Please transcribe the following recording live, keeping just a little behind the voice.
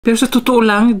Pero sa totoo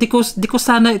lang, di ko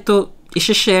sana ito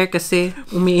i-share kasi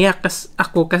umiiyak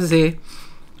ako kasi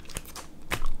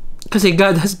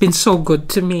God has been so good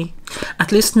to me. At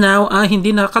least now,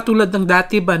 hindi na katulad ng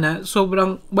dati ba na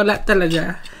sobrang wala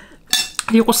talaga.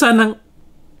 Ayoko sanang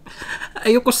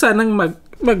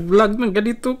mag-vlog ng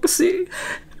ganito kasi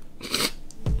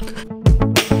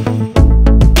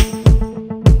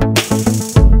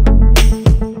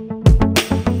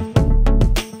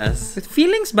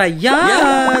Feelings by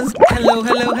Yas. Hello.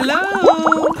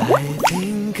 I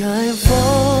think I'm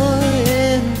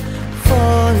falling.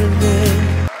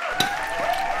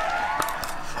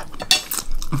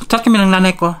 Sa akin ng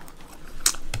nanay ko.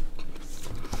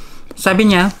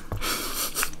 Sabi niya,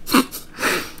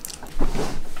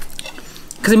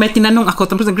 kasi may tinanong ako,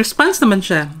 tapos nag-response naman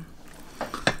siya.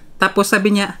 Tapos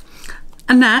sabi niya,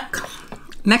 anak,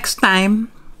 next time,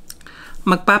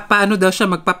 magpapaano daw siya,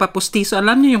 magpapapustiso.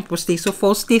 Alam niyo yung pustiso,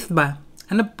 false teeth ba?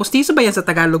 Ano, pustiso ba yan sa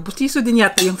Tagalog? Pustiso din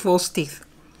yata yung false teeth.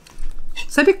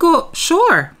 Sabi ko,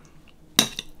 sure.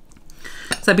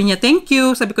 Sabi niya, thank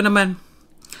you. Sabi ko naman,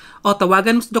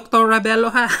 tawagan mo si Dr.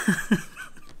 Rabello ha.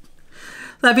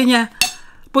 Sabi niya,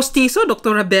 pustiso,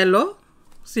 Dr. Rabello?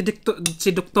 Si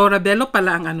Dr. Rabello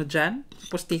pala ang ano dyan,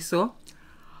 pustiso.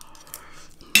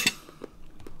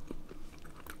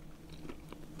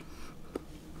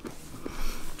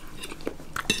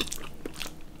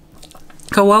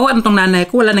 Kawawa nitong nanay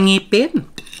ko, wala nang ngipin.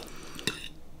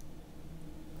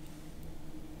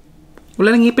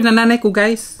 Wala nang ngipin na nanay ko,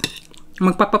 guys.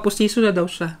 Magpapapustiso na daw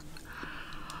siya.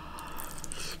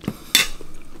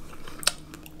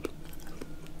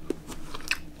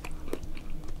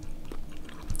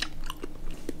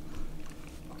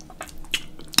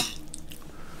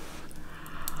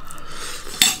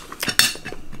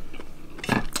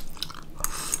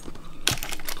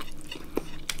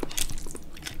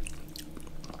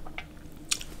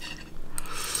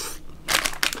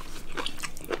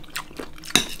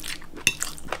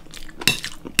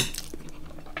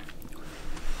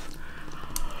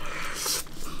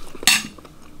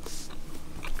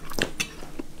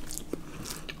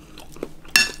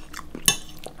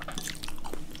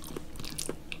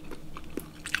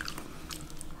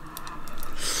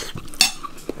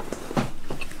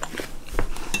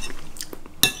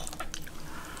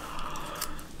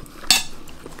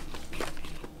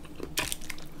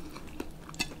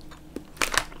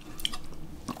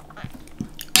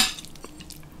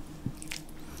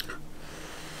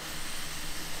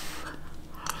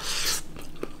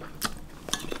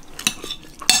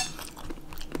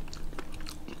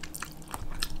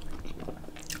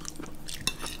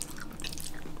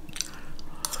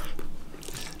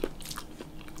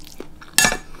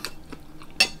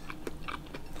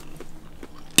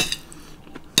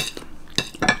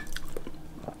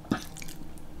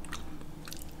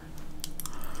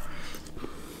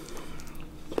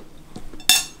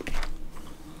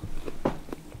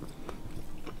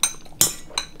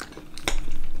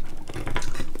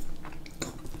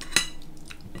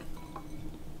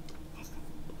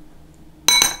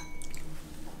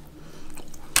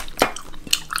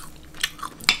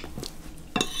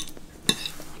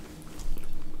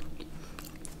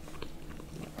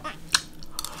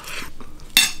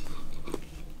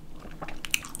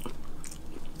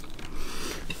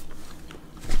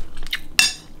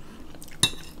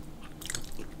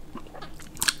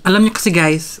 Alam niyo kasi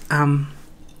guys,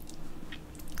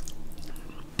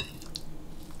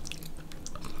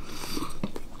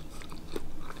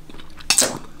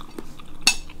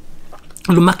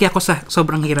 lumaki ako sa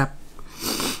sobrang hirap.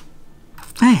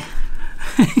 Ay.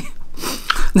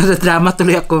 Nadadrama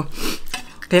tuloy ako.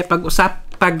 Kaya pag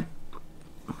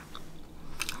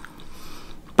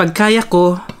kaya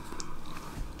ko,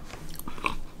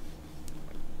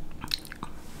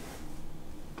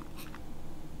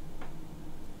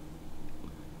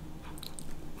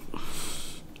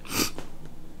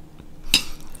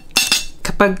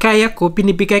 pag kaya ko,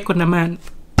 binibigay ko naman.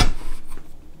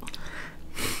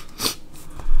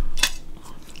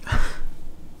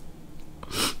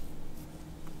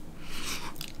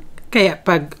 Kaya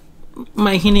pag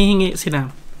may hinihingi sila,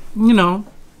 you know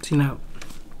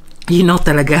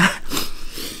talaga.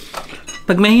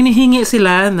 Pag may hinihingi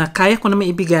sila na kaya ko na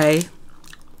maibigay,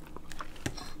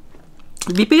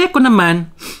 bibigay ko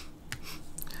naman.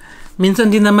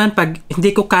 Minsan din naman, pag hindi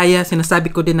ko kaya,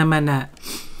 sinasabi ko din naman na,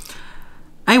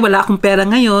 ay, wala akong pera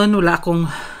ngayon, wala akong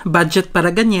budget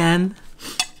para ganyan.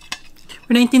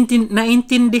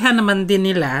 Naintindihan naman din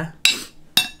nila.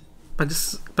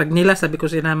 Pag nila, sabi ko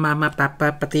sila, mama,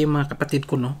 papa, pati yung mga kapatid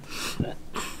ko, no?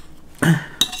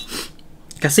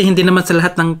 Kasi hindi naman sa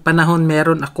lahat ng panahon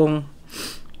meron akong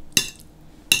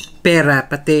pera,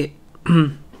 pati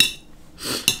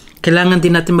kailangan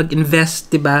din natin mag-invest,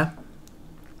 di ba?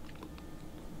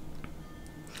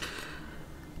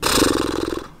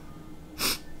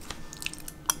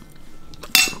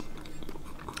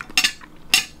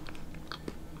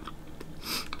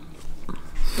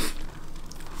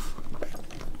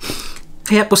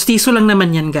 Kaya pustiso lang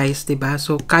naman yan, guys, di ba?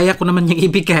 So, kaya ko naman yung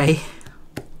ibigay.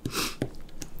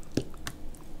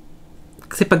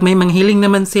 Kasi pag may manghiling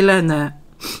naman sila na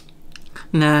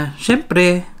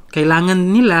syempre,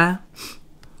 kailangan nila,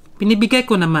 pinibigay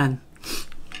ko naman.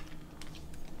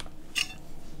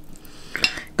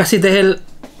 Kasi dahil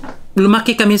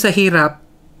lumaki kami sa hirap,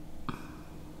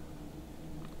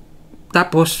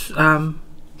 tapos,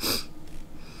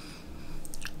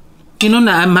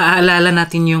 na maaalala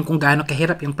natin yung kung gaano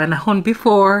kahirap yung panahon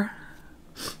before.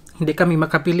 Hindi kami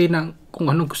makapili ng kung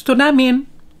anong gusto namin.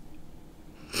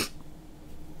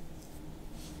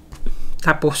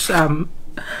 Tapos,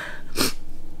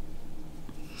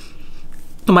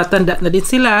 tumatanda na din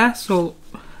sila. So,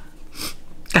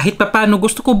 kahit pa paano,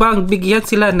 gusto ko bang bigyan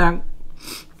sila ng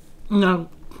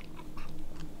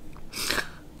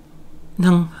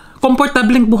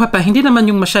komportableng buhay pa. Hindi naman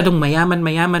yung masyadong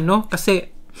mayaman, no? Kasi,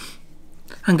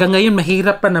 hanggang ngayon,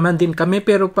 mahirap pa naman din kami.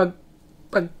 Pero pag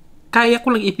kaya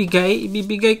ko lang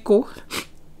ibibigay ko.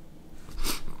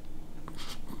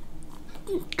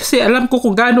 Kasi alam ko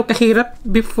kung gaano kahirap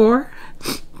before.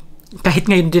 Kahit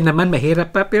ngayon din naman,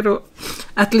 mahirap pa. Pero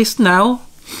at least now,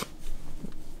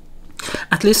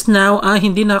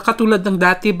 hindi na katulad ng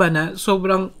dati ba na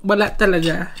sobrang wala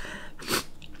talaga.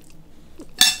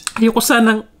 Ayoko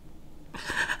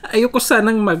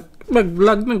sanang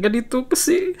mag-vlog ng ganito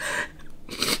kasi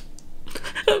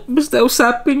basta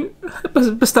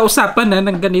usapan na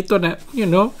ng ganito na,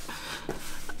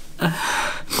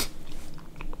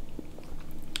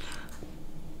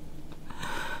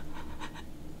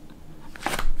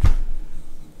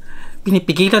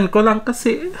 pinipigilan ko lang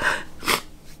kasi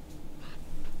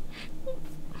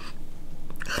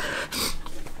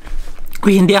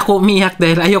hindi ako umiyak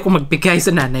dahil ayoko magbigay sa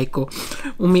nanay ko.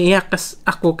 Umiiyak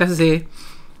ako kasi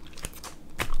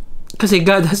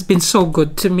God has been so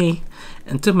good to me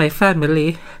and to my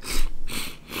family.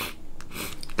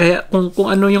 Kaya kung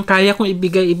ano yung kaya kong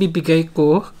ibibigay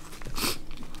ko.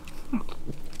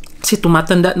 Kasi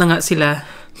tumatanda na nga sila.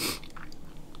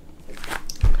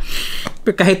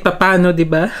 Pero kahit papano, di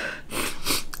ba?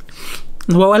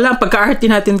 Nawawala ang pagka-arte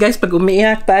natin, guys, pag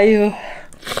umiiyak tayo.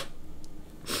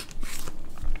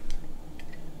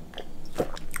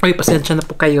 Uy, pasensya na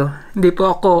po kayo. Hindi po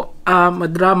ako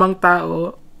madramang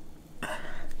tao.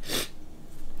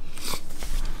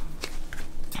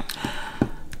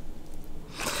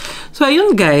 So,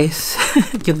 ayun, guys.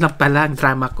 Yun lang pala ang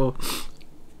drama ko.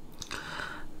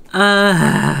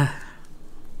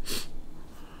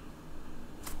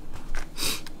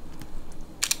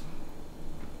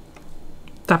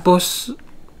 Tapos,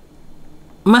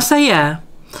 masaya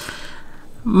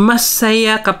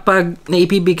kapag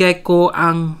naibibigay ko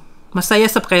masaya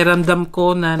sa pakiramdam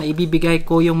ko na naibibigay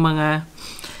ko yung mga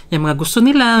gusto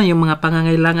nila, yung mga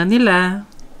pangangailangan nila.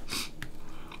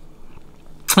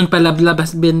 Ang Palablab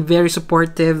has been very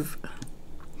supportive,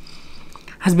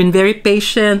 has been very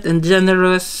patient and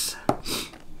generous.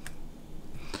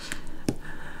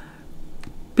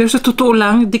 Pero sa totoo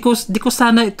lang, di ko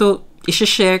sana ito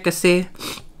i-share kasi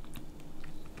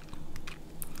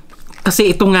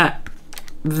ito nga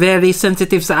very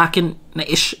sensitive sa akin na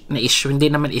issue,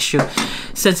 hindi naman issue.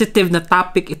 Sensitive na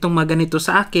topic itong mga ganito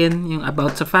sa akin, yung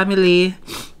about sa family,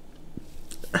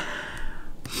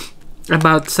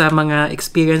 about sa mga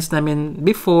experience namin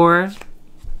before.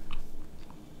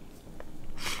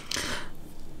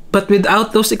 But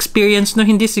without those experience, no,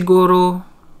 hindi siguro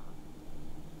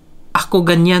ako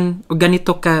ganyan o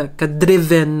ganito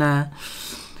ka-driven na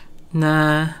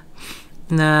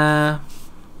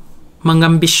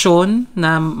mangambisyon,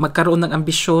 na magkaroon ng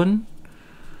ambisyon,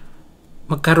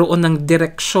 magkaroon ng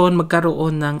direksyon,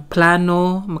 magkaroon ng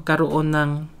plano, magkaroon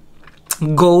ng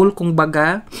goal, kung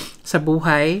baga, sa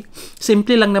buhay.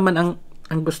 Simple lang naman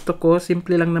ang gusto ko,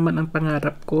 simple lang naman ang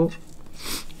pangarap ko.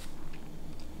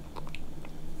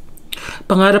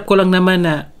 Pangarap ko lang naman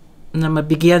na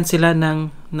mabigyan sila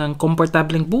ng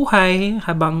komportableng buhay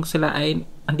habang sila ay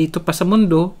andito pa sa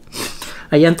mundo.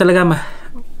 Ayan talaga,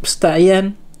 basta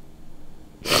ayan.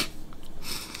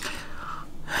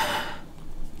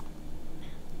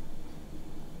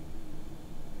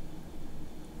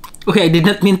 Okay, I did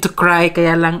not mean to cry,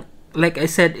 kaya lang, like I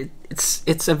said,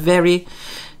 it's a very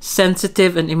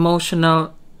sensitive and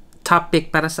emotional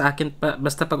topic para sa akin,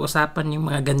 basta pag-usapan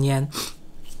yung mga ganyan.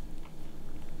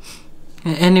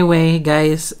 Anyway,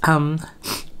 guys, ang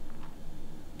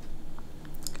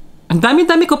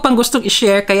dami-dami ko pang gustong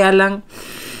i-share, kaya lang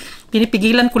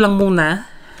pinipigilan ko lang muna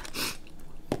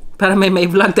para may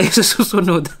vlog tayo sa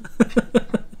susunod.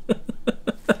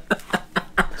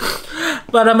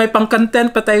 Para may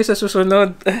pang-content pa tayo sa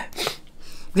susunod.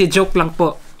 Di, joke lang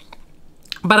po.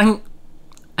 Parang,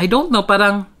 I don't know,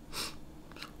 parang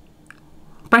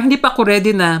hindi pa ako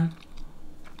ready na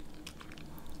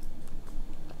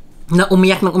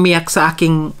umiyak ng umiyak sa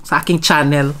aking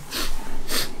channel.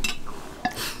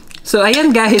 So,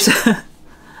 ayan guys.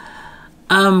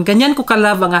 Ganyan ko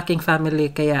ka-love ang aking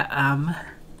family. Kaya,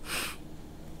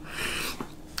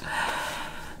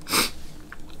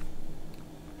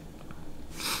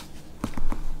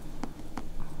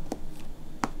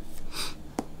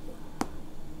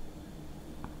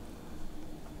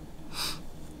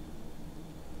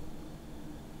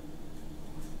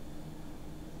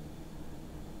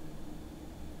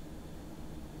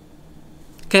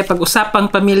 kaya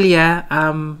pag-usapang pamilya,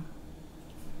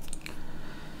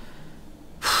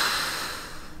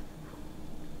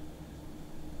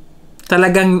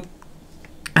 talagang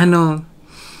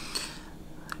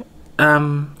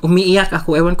umiiyak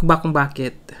ako. Ewan ko ba kung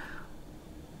bakit.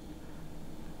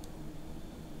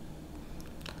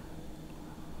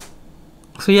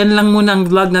 So yan lang muna ang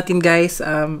vlog natin guys.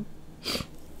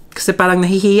 Kasi parang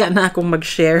nahihiya na akong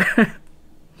mag-share.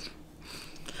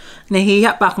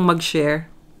 Nahihiya pa akong mag-share.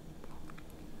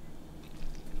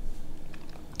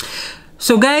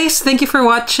 So guys, thank you for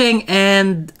watching,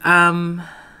 and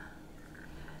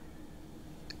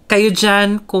kayo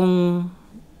dyan, kung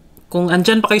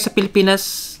andyan pa kayo sa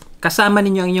Pilipinas, kasama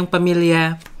ninyo ang inyong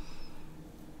pamilya,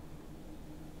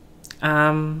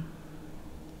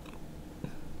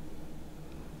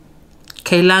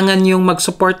 kailangan yung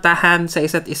magsuportahan sa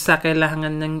isa't isa,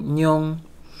 kailangan nyong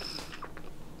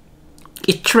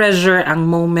i-treasure ang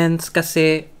moments,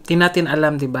 kasi di natin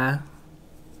alam, di ba?